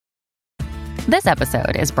This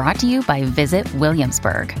episode is brought to you by Visit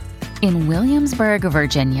Williamsburg. In Williamsburg,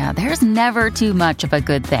 Virginia, there's never too much of a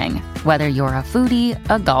good thing. Whether you're a foodie,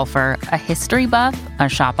 a golfer, a history buff, a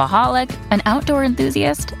shopaholic, an outdoor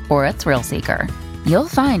enthusiast, or a thrill seeker, you'll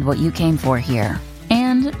find what you came for here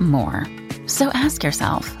and more. So ask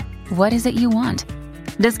yourself, what is it you want?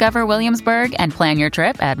 Discover Williamsburg and plan your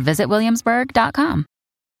trip at visitwilliamsburg.com.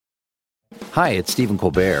 Hi, it's Stephen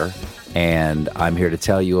Colbert, and I'm here to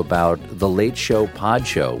tell you about The Late Show Pod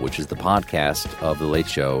Show, which is the podcast of The Late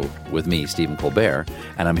Show with me, Stephen Colbert,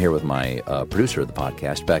 and I'm here with my producer of the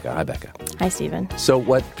podcast, Becca. Hi, Becca. Hi, Stephen. So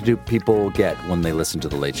what do people get when they listen to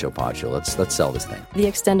The Late Show Pod Show? Let's sell this thing. The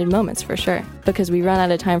extended moments, for sure, because we run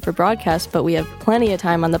out of time for broadcast, but we have plenty of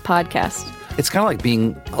time on the podcast. It's kind of like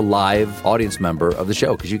being a live audience member of the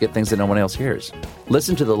show because you get things that no one else hears.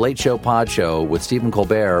 Listen to The Late Show Pod Show with Stephen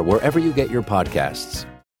Colbert wherever you get your podcasts.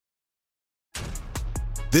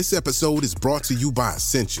 This episode is brought to you by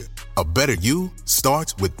Essentia. A better you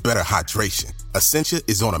starts with better hydration. Essentia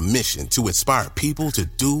is on a mission to inspire people to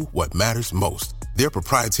do what matters most. Their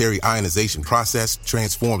proprietary ionization process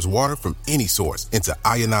transforms water from any source into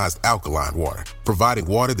ionized alkaline water, providing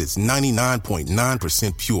water that's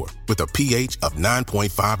 99.9% pure with a pH of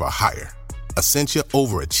 9.5 or higher. Essentia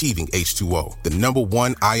overachieving H2O, the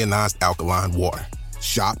 #1 ionized alkaline water.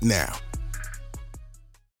 Shop now.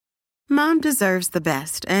 Mom deserves the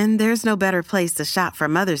best, and there's no better place to shop for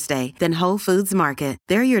Mother's Day than Whole Foods Market.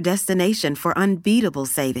 They're your destination for unbeatable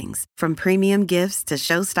savings, from premium gifts to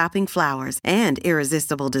show-stopping flowers and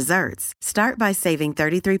irresistible desserts. Start by saving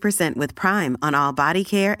 33% with Prime on all body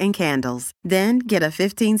care and candles. Then get a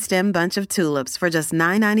 15-stem bunch of tulips for just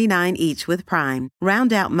 $9.99 each with Prime.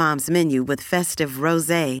 Round out Mom's menu with festive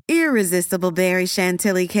rosé, irresistible berry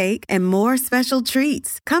chantilly cake, and more special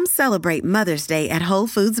treats. Come celebrate Mother's Day at Whole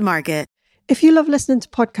Foods Market. If you love listening to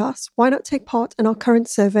podcasts, why not take part in our current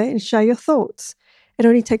survey and share your thoughts? It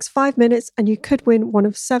only takes 5 minutes and you could win one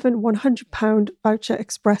of 7 £100 Voucher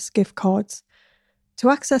Express gift cards. To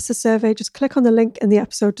access the survey, just click on the link in the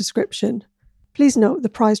episode description. Please note the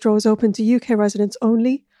prize draw is open to UK residents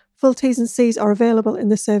only. Full T's and C's are available in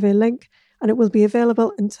the survey link, and it will be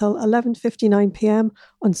available until 11:59pm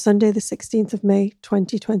on Sunday the 16th of May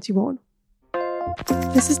 2021.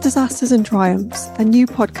 This is Disasters and Triumphs, a new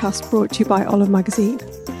podcast brought to you by Olive Magazine.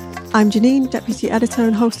 I'm Janine, Deputy Editor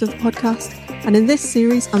and host of the podcast, and in this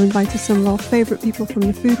series I'm invited some of our favourite people from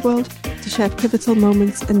the food world to share pivotal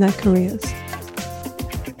moments in their careers.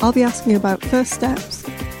 I'll be asking about first steps,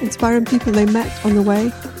 inspiring people they met on the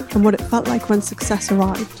way, and what it felt like when success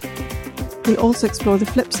arrived. We'll also explore the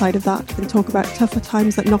flip side of that and talk about tougher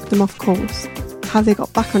times that knocked them off course, how they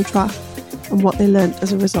got back on track, and what they learned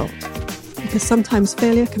as a result. Because sometimes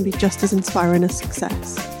failure can be just as inspiring as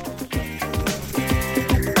success.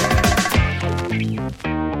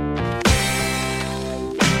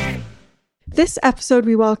 This episode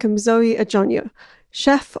we welcome ZOE ADJONYOH,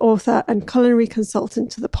 chef, author and culinary consultant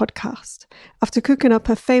to the podcast. After cooking up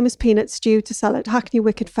her famous peanut stew to sell at Hackney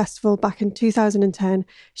Wicked Festival back in 2010,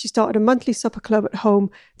 she started a monthly supper club at home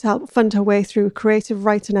to help fund her way through a creative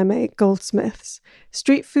writing MA at Goldsmiths.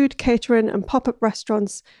 Street food, catering and pop-up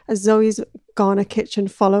restaurants as Zoe's Ghana Kitchen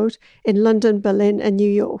followed in London, Berlin and New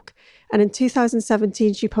York. And in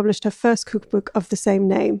 2017, she published her first cookbook of the same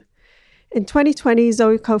name. In 2020,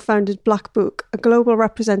 Zoe co-founded Black Book, a global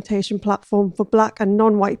representation platform for Black and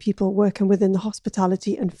non-white people working within the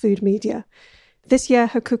hospitality and food media. This year,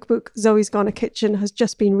 her cookbook, Zoe's Ghana Kitchen, has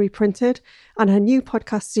just been reprinted, and her new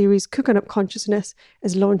podcast series, Cooking Up Consciousness,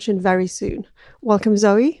 is launching very soon. Welcome,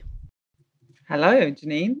 Zoe. Hello,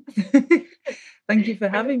 Janine. Thank you for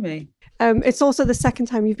having me. It's also the second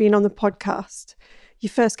time you've been on the podcast. You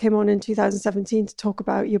first came on in 2017 to talk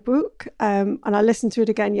about your book, and I listened to it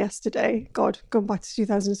again yesterday. God, going back to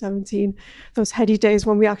 2017, those heady days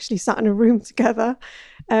when we actually sat in a room together.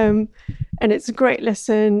 And it's a great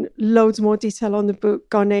listen, loads more detail on the book,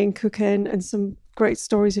 Ghanaian cooking, and some great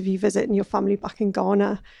stories of you visiting your family back in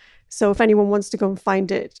Ghana. So if anyone wants to go and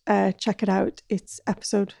find it, check it out. It's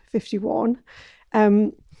episode 51.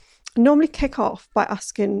 I normally kick off by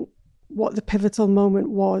asking what the pivotal moment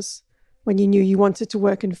was when you knew you wanted to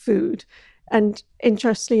work in food. And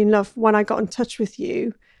interestingly enough, when I got in touch with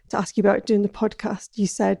you to ask you about doing the podcast, you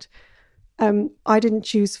said, I didn't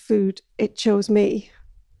choose food, it chose me.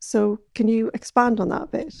 So can you expand on that a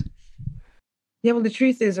bit? Yeah, well, the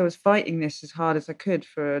truth is I was fighting this as hard as I could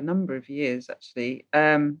for a number of years, actually.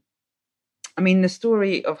 I mean, the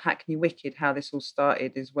story of Hackney Wicked, how this all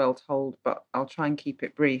started, is well told, but I'll try and keep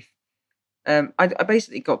it brief. I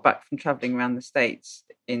basically got back from traveling around the States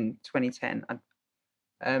in 2010.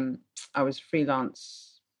 I was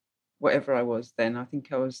freelance whatever I was then. I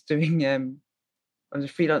think I was doing, I was a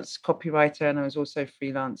freelance copywriter, and I was also a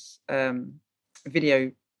freelance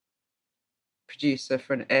video producer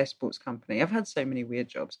for an air sports company. I've had so many weird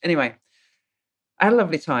jobs. Anyway, I had a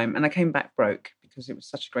lovely time, and I came back broke because it was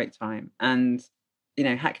such a great time. And, you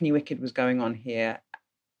know, Hackney Wicked was going on here.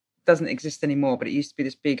 It doesn't exist anymore, but it used to be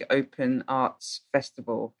this big open arts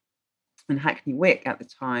festival. And Hackney Wick at the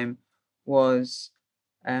time was,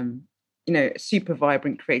 you know, a super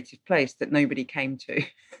vibrant creative place that nobody came to.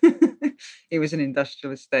 It was an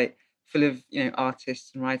industrial estate full of, you know,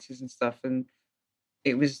 artists and writers and stuff. And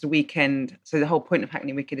it was the weekend. So the whole point of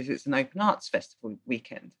Hackney Wicked is it's an open arts festival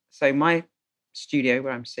weekend. So my studio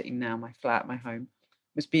where I'm sitting now, my flat, my home,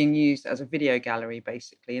 was being used as a video gallery,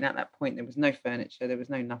 basically. And at that point, there was no furniture, there was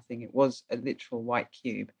no nothing. It was a literal white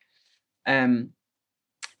cube.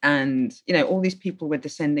 And, you know, all these people were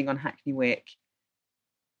descending on Hackney Wick,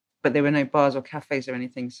 but there were no bars or cafes or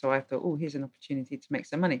anything. So I thought, oh, here's an opportunity to make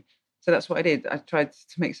some money. So that's what I did. I tried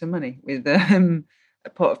to make some money with a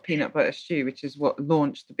pot of peanut butter stew, which is what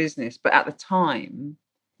launched the business. But at the time,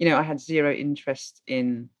 you know, I had zero interest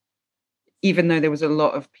in, even though there was a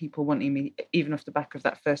lot of people wanting me, even off the back of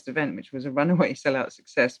that first event, which was a runaway sellout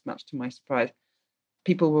success, much to my surprise,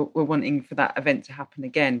 people were wanting for that event to happen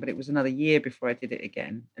again, but it was another year before I did it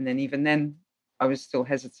again. And then even then, I was still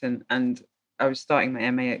hesitant, and I was starting my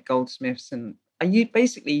MA at Goldsmiths, and I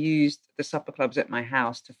basically used the supper clubs at my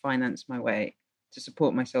house to finance my way, to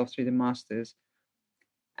support myself through the masters.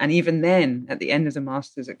 And even then, at the end of the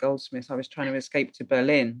masters at Goldsmiths, I was trying to escape to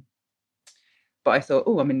Berlin. But I thought,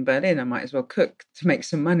 oh, I'm in Berlin, I might as well cook to make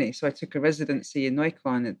some money. So I took a residency in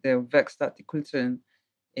Neukölln at the Werkstatt der Kulturen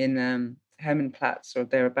in Hermannplatz or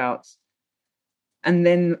thereabouts. And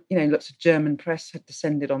then, you know, lots of German press had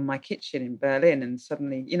descended on my kitchen in Berlin. And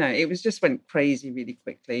suddenly, you know, it was just went crazy really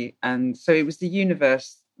quickly. And so it was the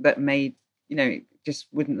universe that made, you know, just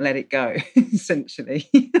wouldn't let it go, essentially.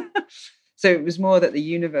 So it was more that the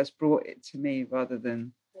universe brought it to me rather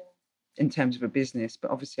than in terms of a business.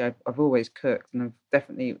 But obviously I've always cooked, and I've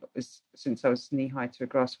definitely, since I was knee high to a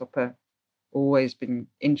grasshopper, always been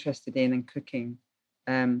interested in and cooking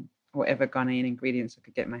whatever Ghanaian ingredients I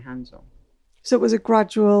could get my hands on. So it was a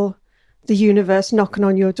gradual, the universe knocking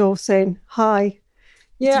on your door saying, hi,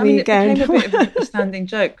 yeah, it's me again. It became a bit of a standing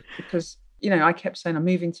joke because, you know, I kept saying I'm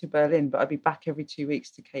moving to Berlin, but I'd be back every 2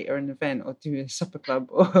 weeks to cater an event or do a supper club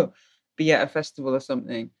or be at a festival or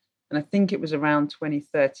something. And I think it was around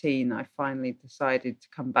 2013 I finally decided to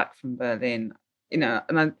come back from Berlin, you know,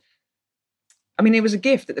 and I mean, it was a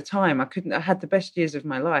gift at the time. I had the best years of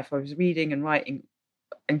my life. I was reading and writing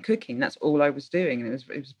and cooking. That's all I was doing. And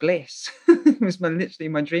it was bliss. It was literally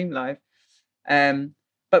my dream life.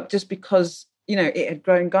 But just because, you know, it had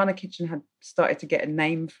grown, Ghana Kitchen had started to get a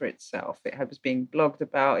name for itself. It was being blogged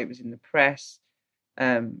about. It was in the press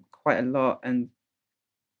quite a lot. And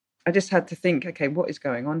I just had to think, okay, what is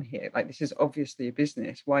going on here? Like, this is obviously a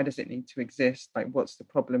business. Why does it need to exist? Like, what's the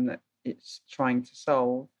problem that it's trying to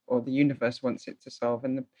solve, or the universe wants it to solve?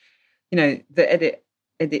 And, the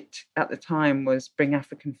edit at the time was bring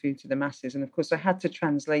African food to the masses. And of course, I had to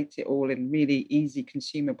translate it all in really easy,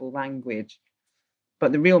 consumable language.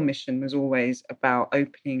 But the real mission was always about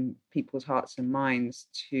opening people's hearts and minds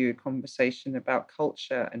to a conversation about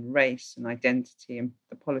culture and race and identity and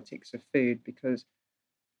the politics of food, because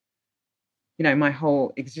my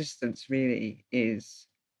whole existence really is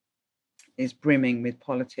brimming with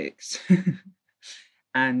politics.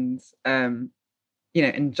 And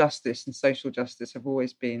justice and social justice have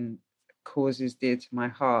always been causes dear to my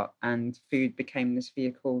heart, and food became this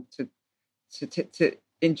vehicle to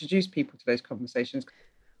introduce people to those conversations.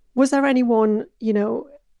 Was there anyone,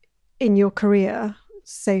 in your career,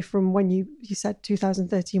 say from when you said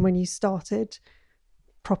 2013, when you started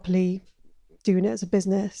properly doing it as a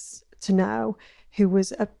business to now, who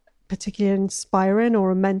was a particularly inspiring or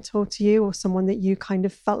a mentor to you, or someone that you kind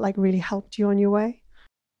of felt like really helped you on your way?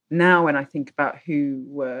 Now, when I think about who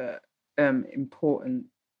were important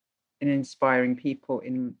and inspiring people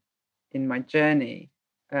in my journey,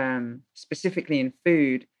 specifically in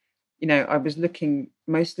food, I was looking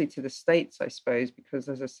mostly to the States, I suppose, because,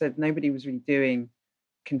 as I said, nobody was really doing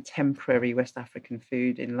contemporary West African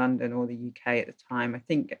food in London or the UK at the time. I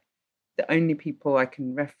think the only people I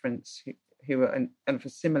can reference who were and of a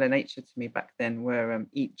similar nature to me back then were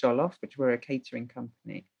Eat Jollof, which were a catering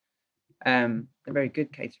company, a very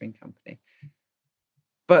good catering company.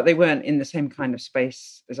 But they weren't in the same kind of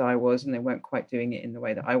space as I was, and they weren't quite doing it in the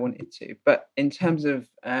way that I wanted to. But in terms of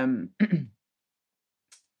who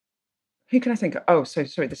can I think of? Oh, so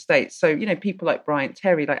sorry, the States. So, people like Bryant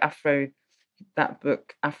Terry, like Afro that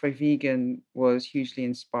book, Afro Vegan, was hugely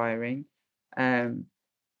inspiring. Um,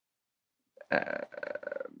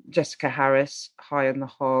 Jessica Harris, High on the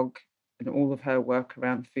Hog, and all of her work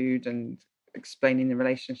around food and explaining the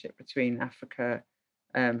relationship between Africa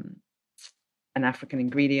and African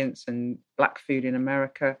ingredients and Black food in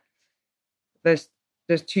America. There's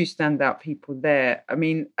two standout people there. I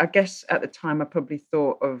mean, I guess at the time I probably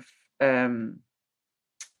thought of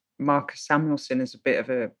Marcus Samuelsson as a bit of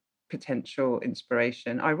a potential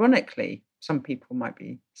inspiration. Ironically, some people might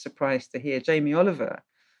be surprised to hear Jamie Oliver.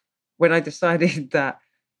 When I decided that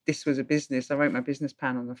this was a business, I wrote my business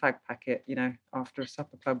plan on the fag packet, after a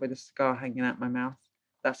supper club with a cigar hanging out my mouth.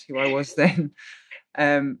 That's who I was then.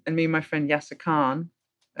 And me and my friend Yasser Khan,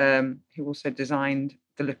 who also designed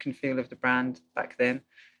the look and feel of the brand back then,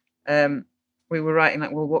 we were writing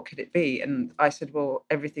like, well, what could it be? And I said, well,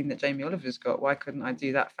 everything that Jamie Oliver's got, why couldn't I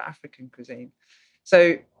do that for African cuisine?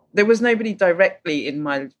 So there was nobody directly in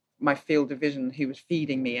my field of vision who was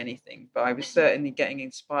feeding me anything, but I was certainly getting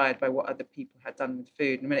inspired by what other people had done with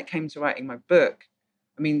food. And when it came to writing my book,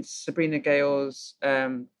 I mean, Sabrina Gayle's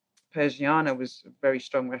Persiana was a very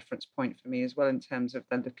strong reference point for me as well in terms of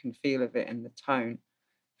the look and feel of it and the tone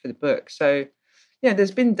for the book. So, yeah,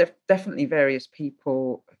 there's been definitely various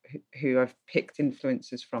people who I've picked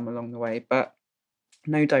influences from along the way, but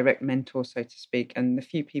no direct mentor, so to speak. And the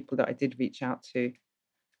few people that I did reach out to,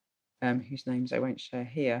 whose names I won't share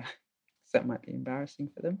here, because that might be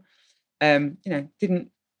embarrassing for them,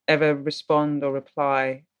 didn't ever respond or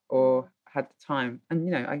reply or had the time.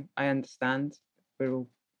 And, I understand. We're all,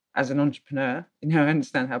 as an entrepreneur, I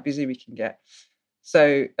understand how busy we can get.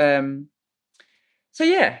 So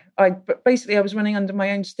yeah, I was running under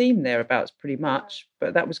my own steam thereabouts pretty much,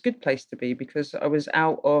 but that was a good place to be because I was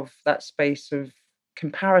out of that space of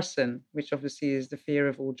comparison, which obviously is the fear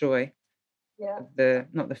of all joy. Yeah.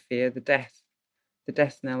 Not the fear, the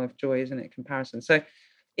death knell of joy, isn't it? Comparison. So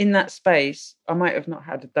in that space, I might have not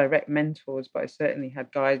had direct mentors, but I certainly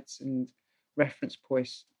had guides and reference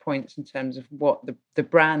points in terms of what the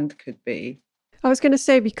brand could be. I was going to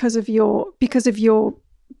say because of your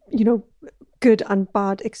good and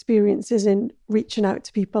bad experiences in reaching out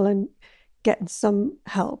to people and getting some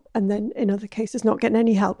help, and then in other cases not getting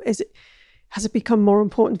any help, has it become more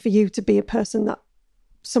important for you to be a person that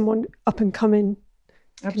someone up and coming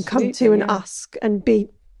can come to and ask and be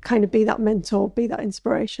that mentor, be that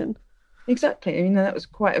inspiration? Exactly. I mean, that was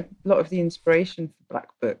quite a lot of the inspiration for Black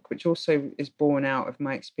Book, which also is born out of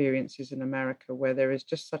my experiences in America, where there is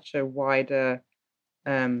just such a wider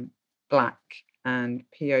Black and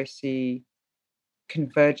POC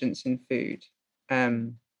convergence in food,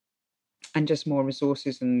 and just more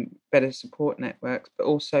resources and better support networks, but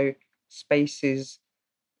also spaces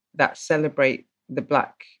that celebrate the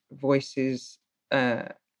Black voices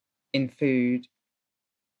in food,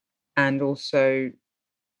 and also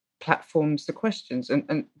platforms the questions.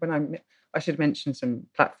 And when I should mention some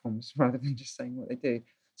platforms rather than just saying what they do.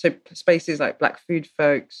 So spaces like Black Food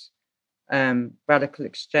Folks, Radical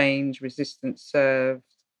Exchange, Resistance Served,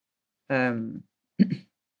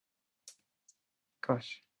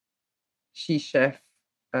 She Chef,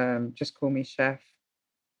 Just Call Me Chef.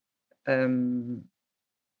 There's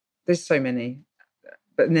so many.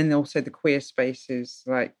 But then also the queer spaces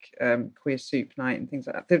like Queer Soup Night and things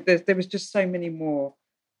like that. There was just so many more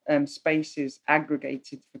spaces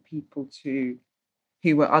aggregated for people who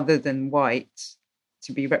were other than white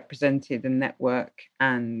to be represented and network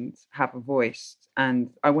and have a voice.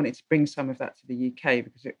 And I wanted to bring some of that to the UK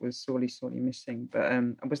because it was sorely missing. But I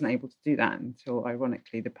wasn't able to do that until,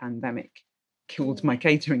 ironically, the pandemic killed my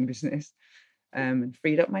catering business and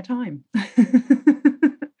freed up my time.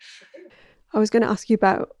 I was going to ask you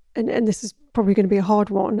about, and this is probably going to be a hard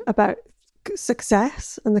one, about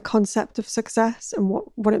success and the concept of success and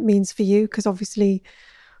what it means for you, because obviously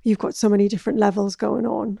you've got so many different levels going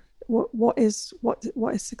on. What is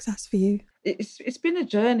success for you? It's been a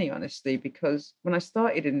journey, honestly, because when I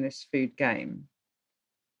started in this food game,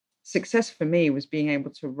 success for me was being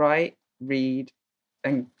able to write, read,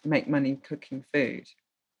 and make money cooking food.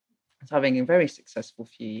 I was having a very successful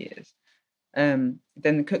few years. Then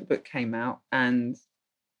the cookbook came out, and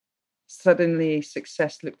suddenly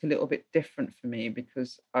success looked a little bit different for me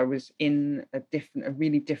because I was in a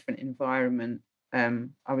really different environment.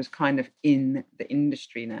 I was kind of in the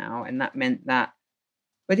industry now, and that meant that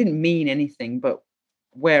it didn't mean anything, but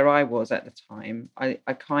where I was at the time, I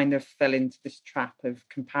kind of fell into this trap of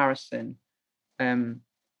comparison, and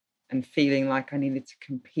feeling like I needed to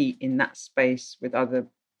compete in that space with other, do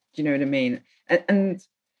you know what I mean? And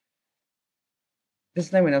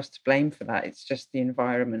there's no one else to blame for that. It's just the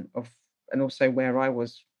environment and also where I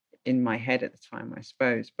was in my head at the time, I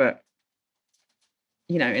suppose. But,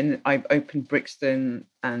 and I opened Brixton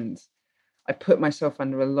and I put myself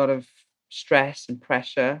under a lot of stress and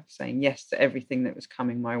pressure, saying yes to everything that was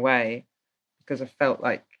coming my way, because I felt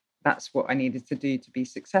like that's what I needed to do to be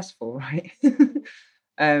successful, right?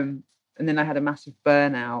 And then I had a massive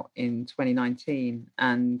burnout in 2019.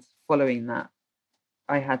 And following that,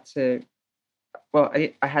 I had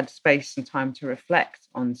I had space and time to reflect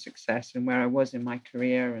on success and where I was in my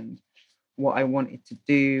career and what I wanted to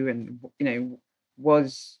do. And,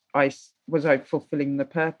 was I fulfilling the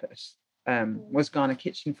purpose? Was Ghana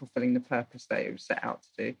Kitchen fulfilling the purpose that it was set out to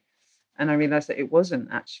do? And I realized that it wasn't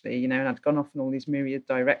actually, and I'd gone off in all these myriad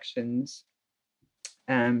directions,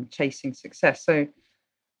 chasing success. So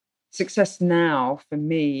success now for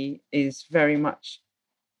me is very much,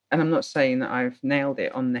 and I'm not saying that I've nailed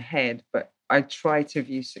it on the head, but I try to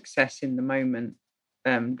view success in the moment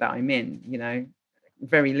that I'm in,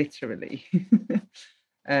 very literally.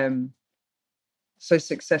 So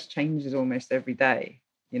success changes almost every day.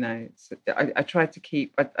 I try to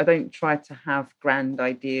keep, I don't try to have grand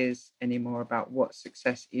ideas anymore about what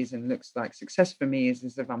success is and looks like. Success for me is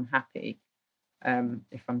as if I'm happy.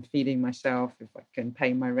 If I'm feeding myself, if I can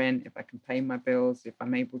pay my rent, if I can pay my bills, if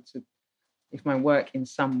I'm able to, if my work in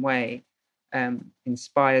some way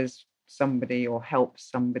inspires somebody or helps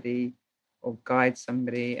somebody or guides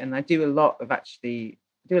somebody. And I do a lot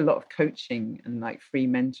of coaching and like free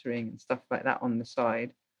mentoring and stuff like that on the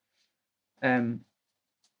side.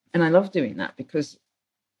 And I love doing that because,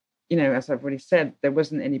 as I've already said, there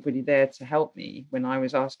wasn't anybody there to help me when I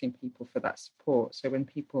was asking people for that support. So when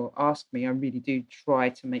people ask me, I really do try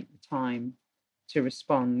to make the time to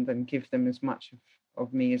respond and give them as much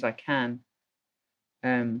of me as I can,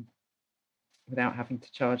 without having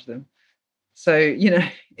to charge them. So,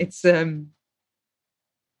 it's, and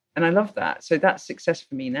I love that. So that's success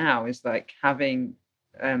for me now is like having,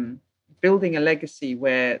 building a legacy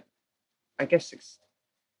where I guess it's,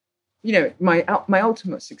 my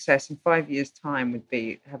ultimate success in 5 years' time would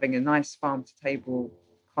be having a nice farm to table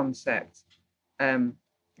concept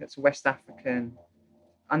that's West African,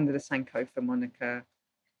 under the Sankofa moniker,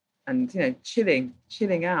 and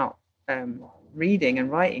chilling out, reading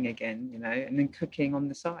and writing again, and then cooking on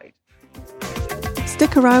the side.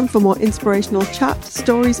 Stick around for more inspirational chat,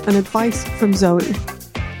 stories, and advice from Zoe.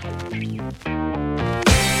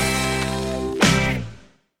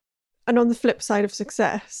 And on the flip side of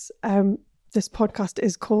success, this podcast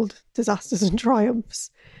is called Disasters and Triumphs.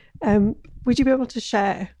 Would you be able to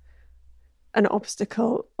share an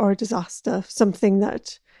obstacle or a disaster, something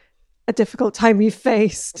that a difficult time you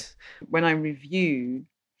faced? When I review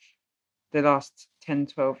the last 10,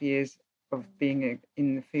 12 years of being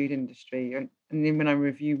in the food industry, and then when I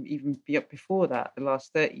review even before that, the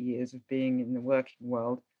last 30 years of being in the working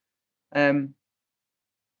world,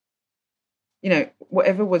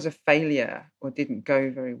 whatever was a failure or didn't go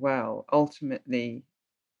very well, ultimately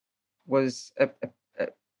was a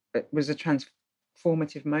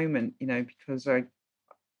transformative moment, because I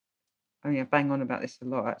bang on about this a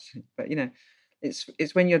lot actually, but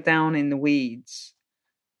it's when you're down in the weeds,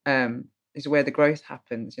 is where the growth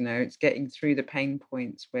happens. It's getting through the pain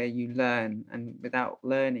points where you learn, and without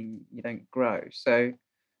learning, you don't grow. So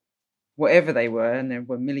whatever they were, and there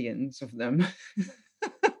were millions of them,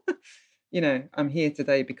 I'm here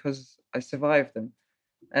today because I survived them.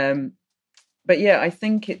 But yeah, I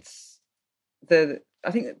think the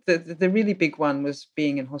really big one was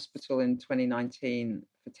being in hospital in 2019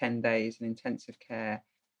 for 10 days in intensive care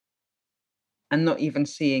and not even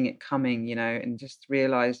seeing it coming, and just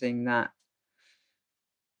realizing that,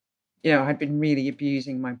 I'd been really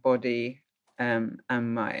abusing my body, and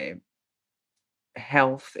my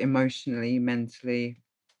health emotionally, mentally.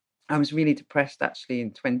 I was really depressed actually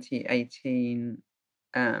in 2018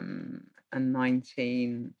 and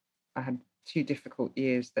 19. I had 2 difficult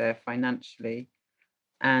years there financially,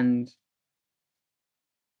 and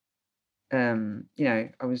I'm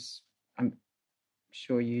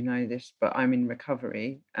sure you know this, but I'm in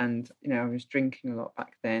recovery, and I was drinking a lot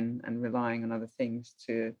back then and relying on other things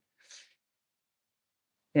to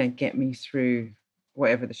get me through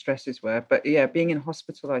whatever the stresses were. But yeah, being in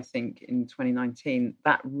hospital, I think in 2019,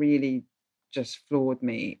 that really just floored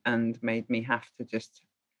me and made me have to just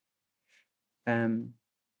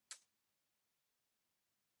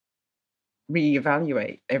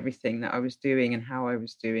reevaluate everything that I was doing and how I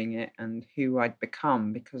was doing it and who I'd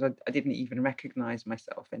become, because I didn't even recognize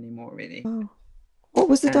myself anymore, really. Oh. What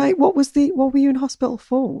was the what were you in hospital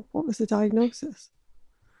for? What was the diagnosis?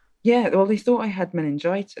 Yeah, well, they thought I had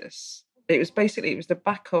meningitis. It was the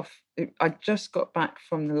back off. I just got back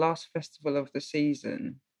from the last festival of the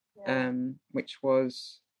season, which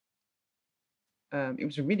was it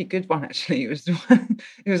was a really good one actually. It was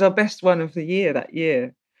it was our best one of the year that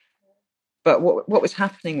year. But what was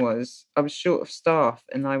happening was I was short of staff,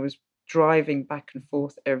 and I was driving back and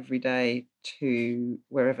forth every day to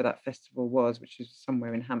wherever that festival was, which was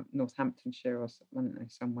somewhere in Northamptonshire or I don't know,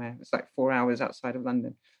 somewhere. It's like 4 hours outside of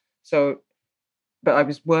London. So, but I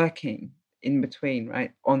was working in between,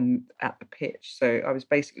 right, at the pitch. So I was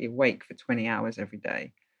basically awake for 20 hours every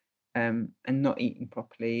day, and not eating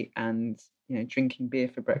properly, and drinking beer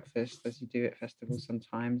for breakfast, as you do at festivals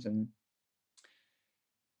sometimes, and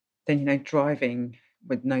then driving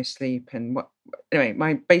with no sleep. And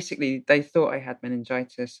anyway, basically they thought I had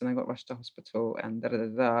meningitis, and I got rushed to hospital, and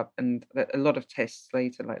and a lot of tests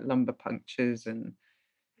later, like lumbar punctures and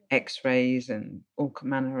x-rays and all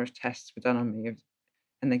manner of tests were done on me,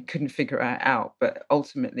 and they couldn't figure it out. But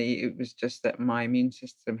ultimately it was just that my immune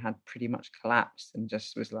system had pretty much collapsed and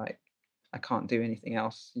just was like, I can't do anything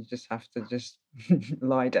else. You just have to just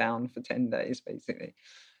lie down for 10 days, basically.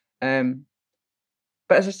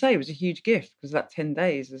 But as I say, it was a huge gift, because that 10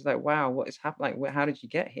 days is like, wow, what is happening? Like, how did you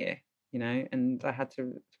get here? And I had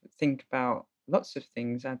to think about lots of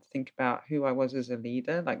things. I had to think about who I was as a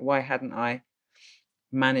leader. Like, why hadn't I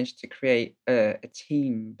managed to create a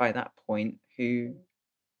team by that point who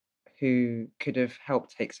could have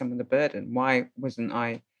helped take some of the burden? Why wasn't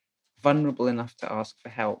I vulnerable enough to ask for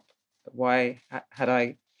help? Why had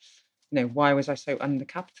I, why was I so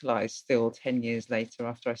undercapitalized still 10 years later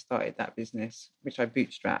after I started that business, which I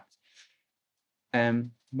bootstrapped?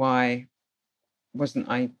 Why wasn't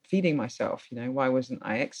I feeding myself? Why wasn't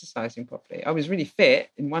I exercising properly? I was really fit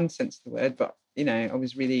in one sense of the word, but, I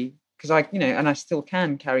was really, because and I still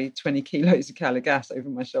can carry 20 kilos of Caligas over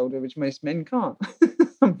my shoulder, which most men can't.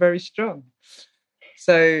 I'm very strong.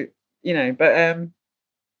 So, but,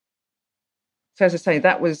 so as I say,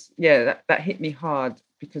 that was, that hit me hard,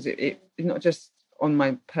 because it not just on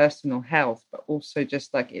my personal health, but also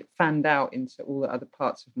just like it fanned out into all the other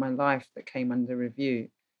parts of my life that came under review.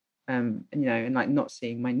 And like not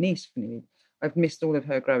seeing my niece for nearly, I've missed all of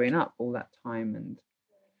her growing up all that time, and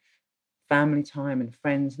family time and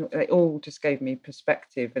friends. They all just gave me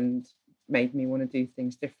perspective and made me want to do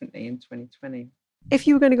things differently in 2020. If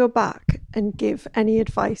you were going to go back and give any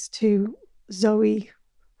advice to Zoe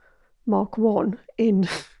Mark 1 in,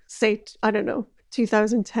 say, I don't know,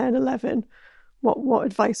 2010, 11, what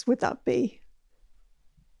advice would that be?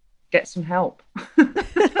 Get some help.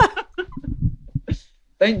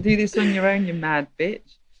 Don't do this on your own, you mad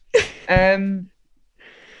bitch. To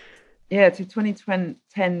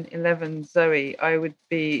 2010, 11 Zoe, I would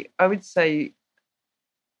say,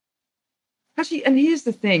 actually, and here's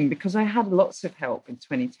the thing, because I had lots of help in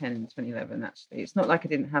 2010 and 2011, actually. It's not like I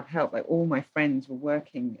didn't have help. Like, all my friends were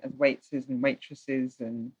working as waiters and waitresses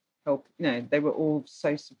and help. They were all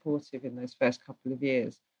so supportive in those first couple of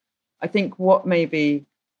years. I think what maybe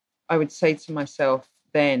I would say to myself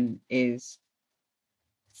then is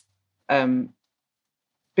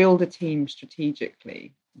build a team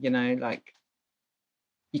strategically. Like,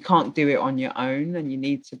 you can't do it on your own, and you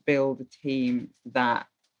need to build a team that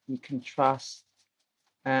you can trust,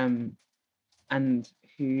 and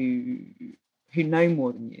who know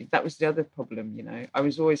more than you. That was the other problem. I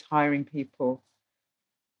was always hiring people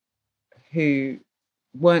who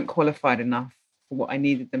weren't qualified enough for what I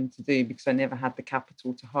needed them to do, because I never had the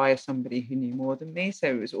capital to hire somebody who knew more than me. So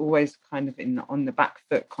it was always kind of on the back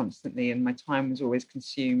foot constantly, and my time was always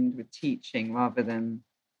consumed with teaching rather than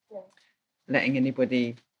letting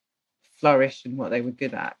anybody flourish in what they were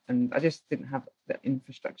good at. And I just didn't have the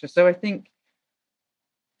infrastructure. So I think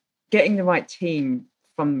getting the right team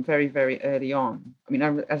from very, very early on. I mean,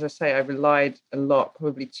 as I say, I relied a lot,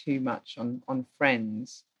 probably too much, on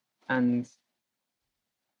friends, and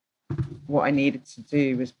what I needed to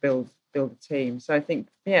do was build a team. So I think,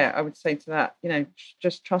 I would say to that,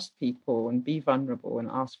 just trust people and be vulnerable and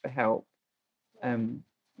ask for help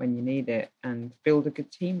when you need it, and build a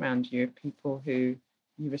good team around you of people who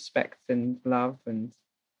you respect and love, and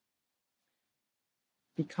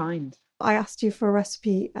be kind. I asked you for a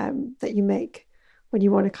recipe that you make when you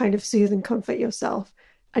want to kind of soothe and comfort yourself,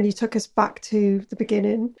 and you took us back to the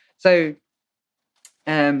beginning. So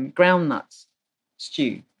groundnut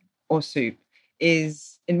stew or soup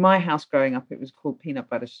is, in my house growing up, it was called peanut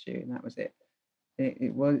butter stew, and that was it.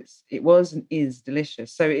 It was and is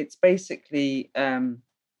delicious. So it's basically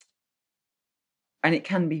and it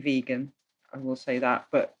can be vegan, I will say that,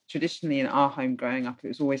 but traditionally in our home growing up, it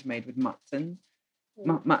was always made with mutton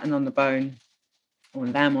on the bone, or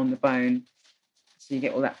lamb on the bone, So you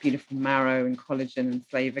get all that beautiful marrow and collagen and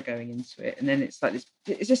flavour going into it. And then it's like this,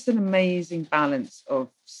 it's just an amazing balance of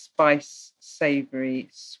spice, savoury,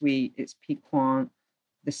 sweet, it's piquant.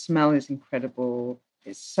 The smell is incredible.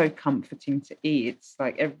 It's so comforting to eat. It's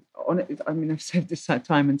like, I've said this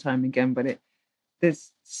time and time again, but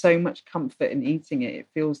there's so much comfort in eating it. It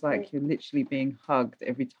feels like you're literally being hugged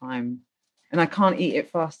every time. And I can't eat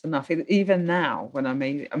it fast enough. Even now, when I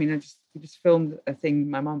made it, we just filmed a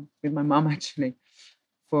thing with my mum actually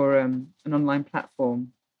for an online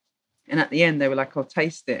platform. And at the end, they were like, "I'll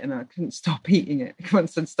taste it," and I couldn't stop eating it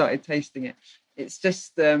once I started tasting it. It's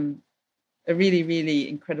just a really, really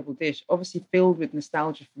incredible dish. Obviously, filled with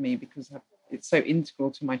nostalgia for me because it's so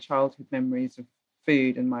integral to my childhood memories of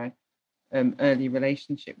food and my early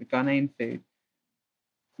relationship with Ghanaian food.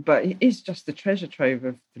 But it is just a treasure trove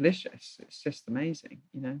of delicious. It's just amazing,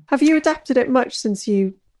 you know. Have you adapted it much since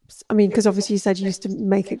because obviously you said you used to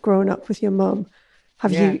make it growing up with your mum.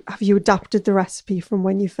 Have you adapted the recipe from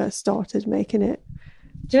when you first started making it?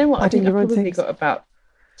 Do you know what? I think I've probably got about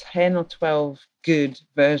 10 or 12 good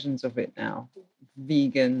versions of it now,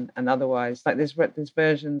 vegan and otherwise. Like there's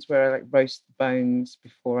versions where I like roast the bones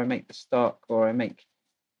before I make the stock, or I make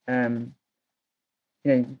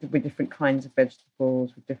with different kinds of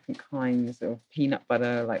vegetables, with different kinds of peanut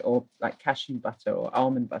butter, or cashew butter or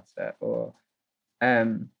almond butter, or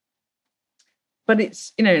but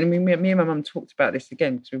it's, me and my mum talked about this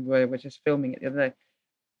again because we were just filming it the other day.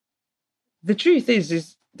 The truth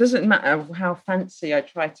is doesn't matter how fancy I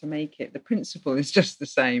try to make it, the principle is just the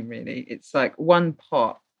same, really. It's like one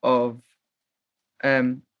pot of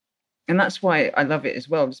and that's why I love it as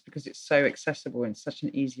well, just because it's so accessible and such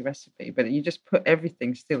an easy recipe. But you just put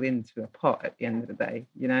everything still into a pot at the end of the day,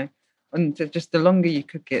 And just the longer you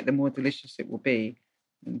cook it, the more delicious it will be.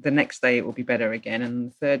 The next day it will be better again. And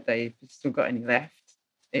the third day, if you've still got any left,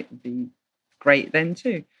 it would be great then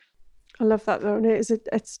too. I love that though. And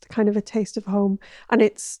it's kind of a taste of home. And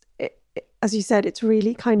as you said, it's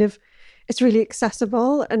really really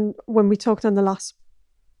accessible. And when we talked on the last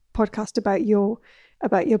podcast about your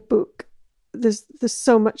book, there's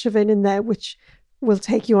so much of it in there which will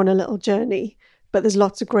take you on a little journey, but there's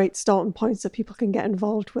lots of great starting points that people can get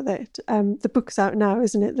involved with it. The book's out now,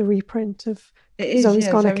 isn't it? The reprint of Zoe's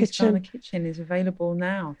Ghana Kitchen. Zoe's Ghana Kitchen is available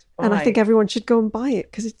now to buy. And I think everyone should go and buy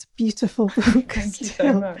it because it's a beautiful book. Thank you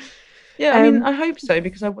so much. Yeah, I hope so,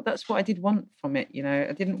 because that's what I did want from it.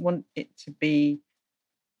 I didn't want it to be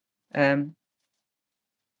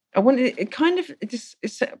I wanted it kind of,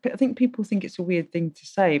 I think people think it's a weird thing to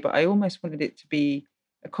say, but I almost wanted it to be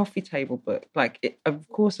a coffee table book. Of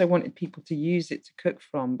course, I wanted people to use it to cook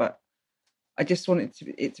from, but I just wanted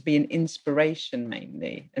it to be an inspiration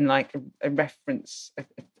mainly, and like a reference,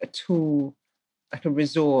 a tool, like a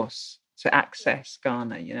resource to access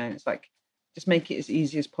Ghana. It's like just make it as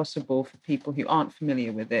easy as possible for people who aren't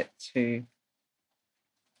familiar with it to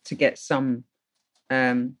get some.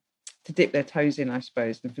 To dip their toes in, I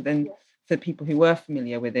suppose, and for people who were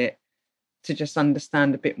familiar with it to just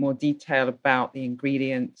understand a bit more detail about the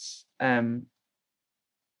ingredients, and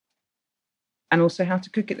also how to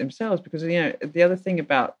cook it themselves. Because the other thing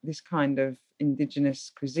about this kind of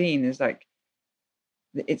indigenous cuisine is like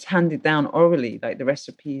it's handed down orally. Like the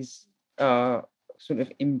recipes are sort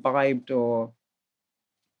of imbibed, or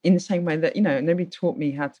in the same way that, nobody taught me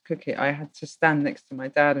how to cook it. I had to stand next to my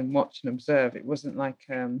dad and watch and observe. It wasn't like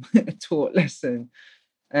a taught lesson.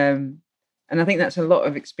 And I think that's a lot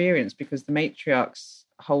of experience, because the matriarchs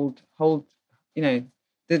hold the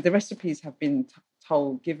recipes have been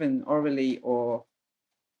given orally or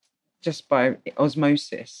just by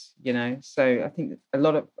osmosis, So I think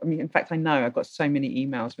in fact, I know I got so many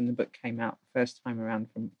emails when the book came out the first time around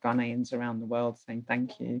from Ghanaians around the world saying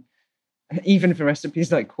thank you. Even for recipes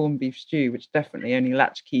like corned beef stew, which definitely only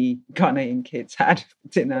latchkey Ghanaian kids had for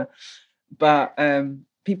dinner. But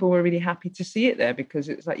people were really happy to see it there, because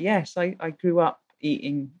it's like, yes, I grew up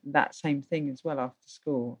eating that same thing as well after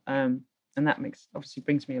school. And that obviously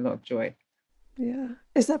brings me a lot of joy. Yeah.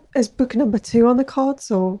 Is book number 2 on the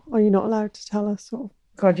cards, or are you not allowed to tell us? Or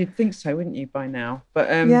God, you'd think so, wouldn't you, by now? But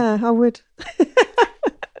yeah, I would.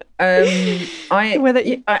 I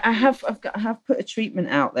have put a treatment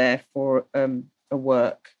out there for a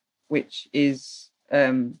work which is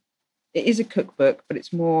it is a cookbook, but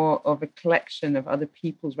it's more of a collection of other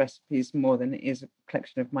people's recipes more than it is a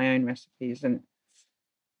collection of my own recipes. And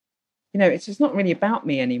it's not really about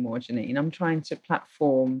me anymore, Janine. I'm trying to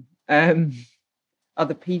platform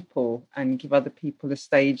other people and give other people a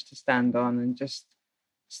stage to stand on, and just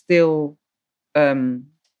still I'm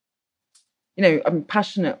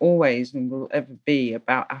passionate always and will ever be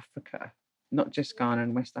about Africa. not just Ghana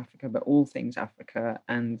and West Africa, but all things Africa,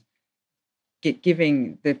 and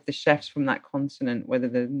giving the chefs from that continent, whether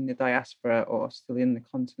they're in the diaspora or still in the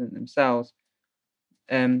continent themselves,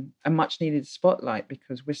 a much needed spotlight,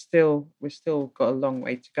 because we're still got a long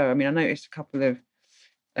way to go. I mean, I noticed a couple of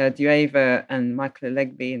Dueva and Michael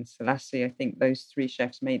Elegby and Selassie. I think those 3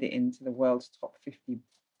 chefs made it into the world's top 50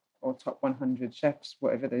 or top 100 chefs,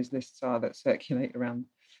 whatever those lists are that circulate around,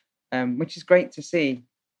 which is great to see.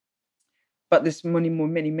 But there's many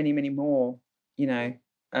more, you know,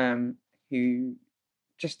 who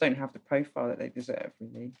just don't have the profile that they deserve,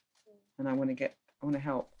 really. And I want to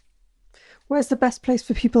help. Where's the best place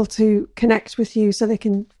for people to connect with you so they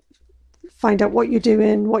can find out what you're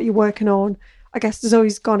doing, what you're working on? I guess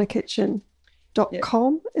Zoe's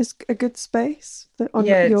GhanaKitchen.com is a good space on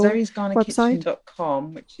your website.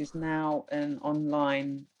 Zoe'sGhanaKitchen.com, which is now an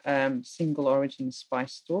online single origin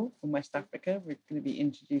spice store from West Africa. We're going to be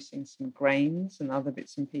introducing some grains and other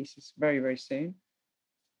bits and pieces very, very soon.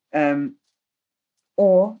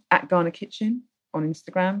 Or at Ghana Kitchen on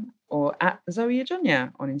Instagram, or at ZOE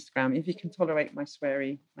ADJONYOH on Instagram, if you can tolerate my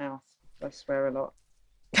sweary mouth. I swear a lot.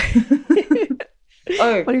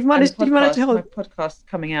 Oh, well, you've managed to hold my podcast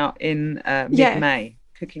coming out in mid-May,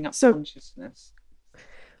 Cooking Up Consciousness,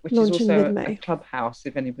 which is also a Clubhouse.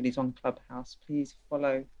 If anybody's on Clubhouse, please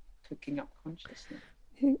follow Cooking Up Consciousness.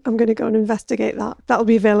 I'm going to go and investigate that. That'll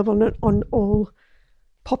be available on all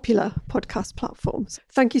popular podcast platforms.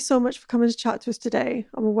 Thank you so much for coming to chat to us today.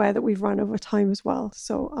 I'm aware that we've run over time as well,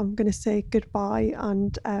 so I'm going to say goodbye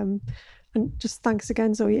and just thanks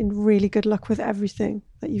again, Zoe, and really good luck with everything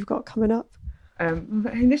that you've got coming up.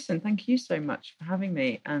 Hey, listen, thank you so much for having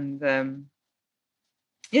me, and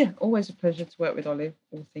always a pleasure to work with Olive,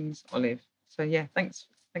 all things Olive. So thanks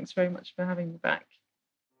very much for having me back.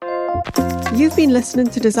 You've been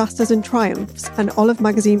listening to Disasters and Triumphs, an Olive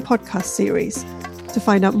Magazine podcast series. To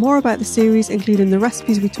find out more about the series, including the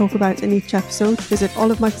recipes we talk about in each episode, visit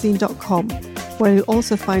olivemagazine.com, where you'll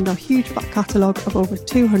also find our huge back catalogue of over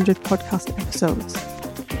 200 podcast episodes.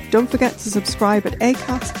 Don't forget to subscribe at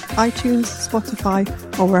Acast, iTunes, Spotify,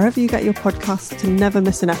 or wherever you get your podcasts to never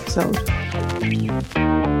miss an episode.